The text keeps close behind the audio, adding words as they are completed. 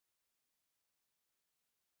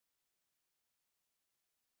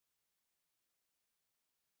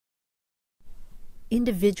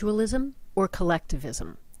Individualism or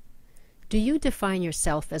collectivism? Do you define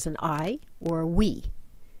yourself as an I or a we?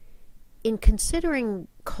 In considering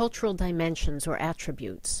cultural dimensions or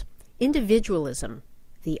attributes, individualism,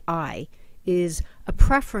 the I, is a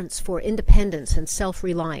preference for independence and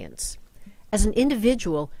self-reliance. As an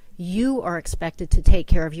individual, you are expected to take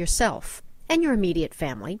care of yourself and your immediate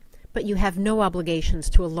family, but you have no obligations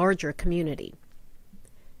to a larger community.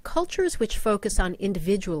 Cultures which focus on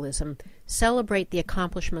individualism celebrate the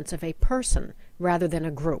accomplishments of a person rather than a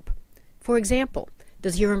group. For example,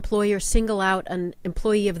 does your employer single out an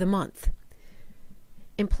employee of the month?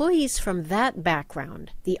 Employees from that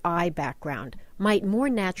background, the I background, might more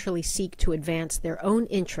naturally seek to advance their own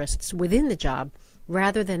interests within the job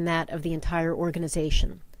rather than that of the entire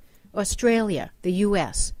organization. Australia, the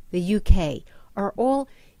US, the UK are all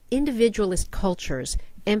individualist cultures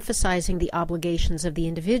emphasizing the obligations of the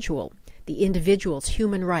individual's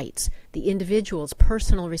human rights, the individual's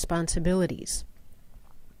personal responsibilities.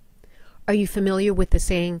 Are you familiar with the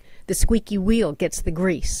saying, the squeaky wheel gets the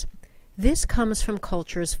grease? This comes from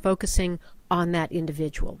cultures focusing on that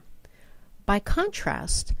individual. By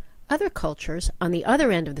contrast, other cultures on the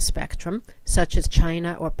other end of the spectrum, such as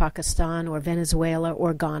China or Pakistan or Venezuela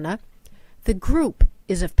or Ghana, the group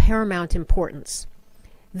is of paramount importance.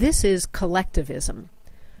 This is collectivism.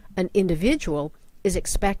 An individual is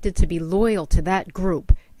expected to be loyal to that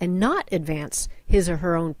group and not advance his or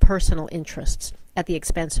her own personal interests at the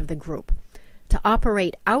expense of the group. To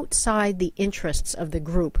operate outside the interests of the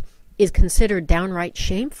group is considered downright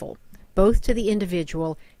shameful, both to the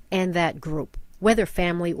individual and that group, whether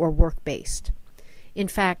family or work-based. In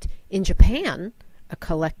fact, in Japan, a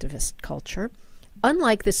collectivist culture,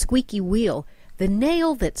 unlike the squeaky wheel, the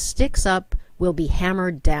nail that sticks up will be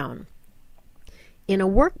hammered down. In a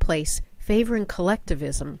workplace favoring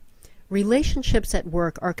collectivism, relationships at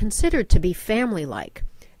work are considered to be family-like.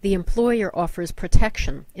 The employer offers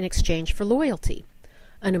protection in exchange for loyalty.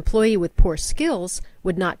 An employee with poor skills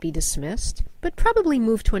would not be dismissed, but probably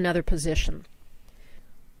moved to another position.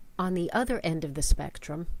 On the other end of the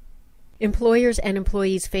spectrum, employers and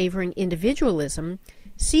employees favoring individualism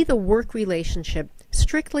see the work relationship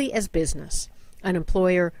strictly as business. An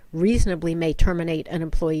employer reasonably may terminate an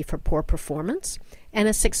employee for poor performance, and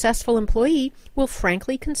a successful employee will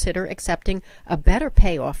frankly consider accepting a better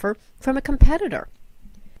pay offer from a competitor.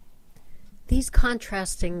 These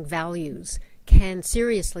contrasting values can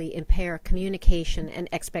seriously impair communication and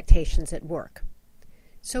expectations at work.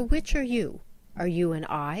 So which are you? Are you an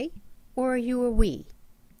I or are you a we?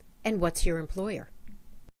 And what's your employer?